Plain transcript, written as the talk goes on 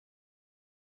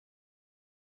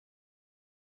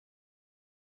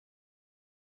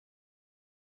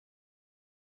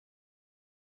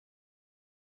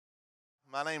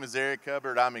My name is Erik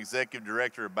Hubbard. I'm Executive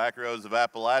Director of Back Roads of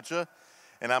Appalachia,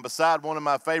 and I'm beside one of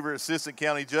my favorite assistant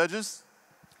county judges.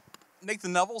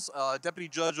 Nevels, Deputy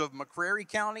Judge of McCreary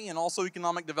County and also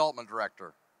Economic Development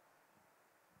Director.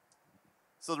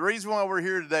 So the reason why we're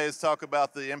here today is talk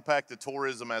about the impact of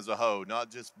tourism as a whole,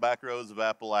 not just Back Roads of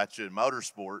Appalachia and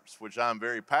motorsports, which I'm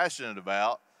very passionate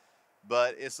about,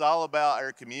 but it's all about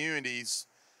our communities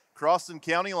crossing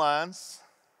county lines,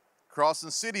 crossing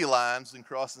city lines, and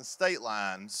crossing state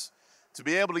lines to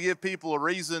be able to give people a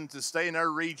reason to stay in our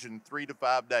region 3 to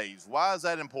 5 days. Why is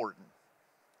that important?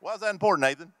 Why is that important,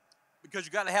 Nathan? Because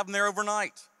you got to have them there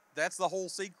overnight. That's the whole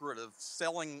secret of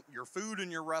selling your food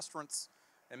in your restaurants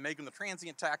and making the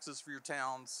transient taxes for your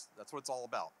towns. That's what it's all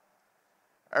about.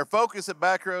 Our focus at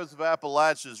Back Roads of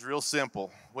Appalachia is real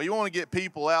simple. We want to get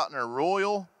people out in our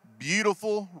royal,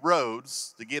 beautiful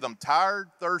roads to get them tired,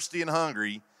 thirsty, and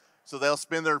hungry so they'll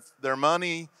spend their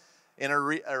money in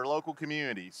our local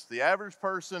communities. The average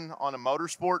person on a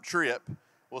motorsport trip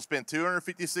will spend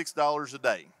 $256 a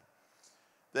day.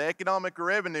 The economic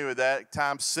revenue of that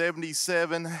times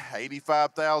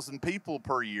 85,000 people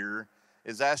per year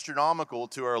is astronomical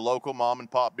to our local mom and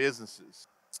pop businesses.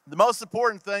 The most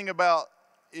important thing about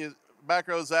Back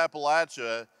Roads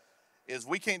Appalachia is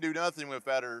we can't do nothing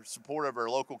without our support of our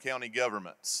local county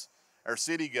governments, our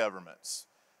city governments.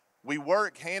 We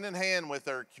work hand in hand with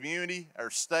our community, our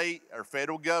state, our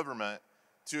federal government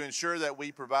to ensure that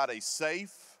we provide a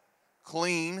safe,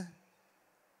 clean,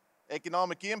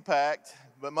 economic impact,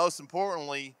 but most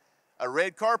importantly, a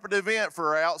red carpet event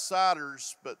for our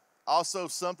outsiders, but also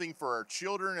something for our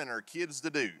children and our kids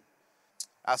to do.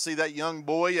 I see that young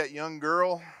boy, that young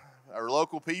girl, our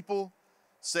local people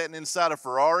sitting inside a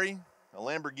Ferrari, a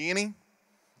Lamborghini,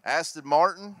 Aston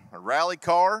Martin, a rally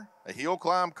car, a hill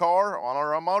climb car, on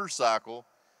our motorcycle.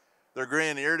 They're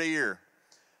grinning ear to ear.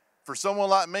 For someone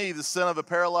like me, the son of a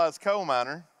paralyzed coal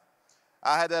miner,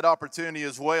 I had that opportunity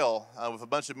as well with a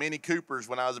bunch of Mini Coopers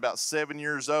when I was about 7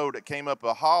 years old that came up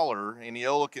a holler in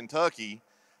Eola, Kentucky,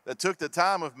 that took the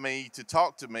time of me to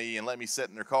talk to me and let me sit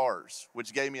in their cars,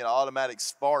 which gave me an automatic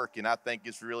spark, and I think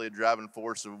it's really a driving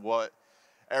force of what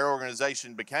our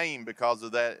organization became because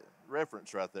of that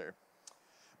reference right there.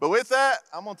 But with that,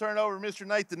 I'm going to turn it over to Mr.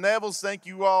 Nathan Nevels. Thank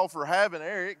you all for having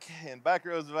Erik and Back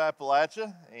Roads of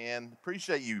Appalachia, and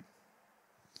appreciate you.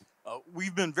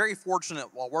 We've been very fortunate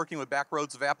while working with Back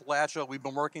Roads of Appalachia. We've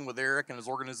been working with Erik and his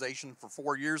organization for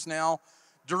 4 years now.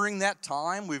 During that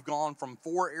time, we've gone from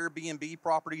 4 Airbnb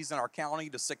properties in our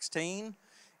county to 16,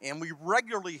 and we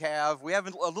regularly have a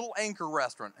little anchor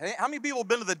restaurant. Hey, how many people have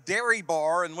been to the Dairy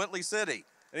Bar in Whitley City?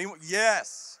 Anyone?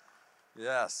 Yes.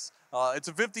 It's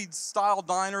a 50s style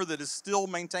diner that is still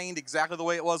maintained exactly the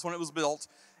way it was when it was built.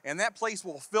 And that place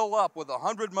will fill up with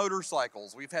 100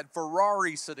 motorcycles. We've had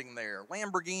Ferraris sitting there,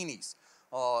 Lamborghinis.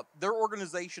 Their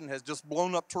organization has just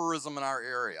blown up tourism in our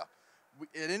area.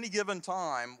 At any given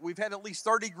time, we've had at least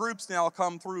 30 groups now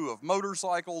come through of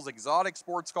motorcycles, exotic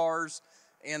sports cars,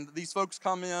 and these folks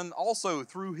come in also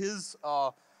through his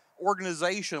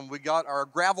organization. We got our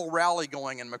gravel rally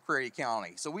going in McCreary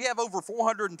County. So we have over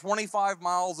 425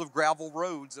 miles of gravel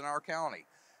roads in our county.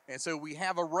 And so we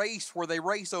have a race where they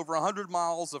race over 100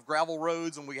 miles of gravel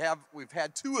roads, and we've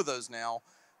had 2 of those now.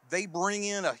 They bring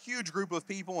in a huge group of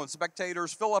people and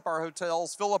spectators, fill up our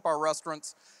hotels, fill up our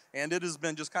restaurants, and it has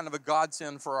been just kind of a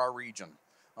godsend for our region.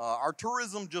 Our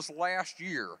tourism just last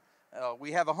year,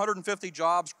 we have 150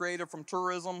 jobs created from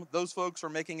tourism. Those folks are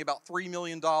making about $3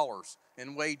 million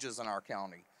in wages in our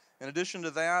county. In addition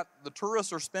to that, the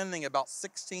tourists are spending about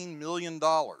 $16 million.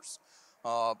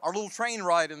 Our little train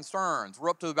ride in Stearns, we're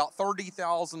up to about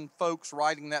 30,000 folks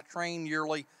riding that train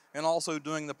yearly and also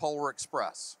doing the Polar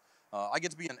Express. I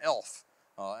get to be an elf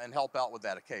and help out with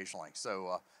that occasionally.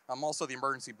 So I'm also the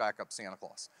emergency backup Santa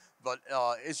Claus. But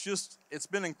it's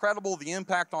been incredible the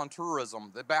impact on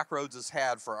tourism that Back Roads has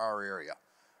had for our area.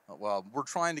 Well, we're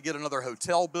trying to get another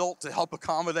hotel built to help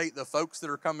accommodate the folks that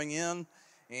are coming in,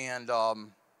 and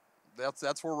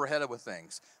that's where we're headed with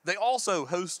things. They also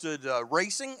hosted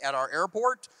racing at our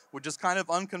airport, which is kind of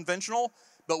unconventional,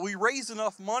 but we raised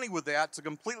enough money with that to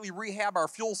completely rehab our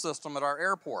fuel system at our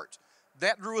airport.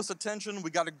 That drew us attention. We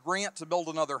got a grant to build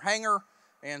another hangar,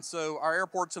 and so our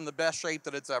airport's in the best shape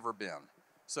that it's ever been.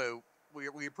 So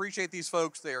we appreciate these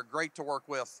folks. They are great to work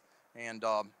with, and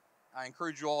I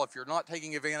encourage you all, if you're not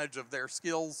taking advantage of their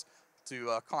skills,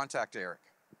 to contact Erik.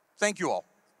 Thank you all.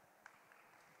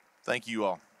 Thank you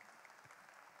all.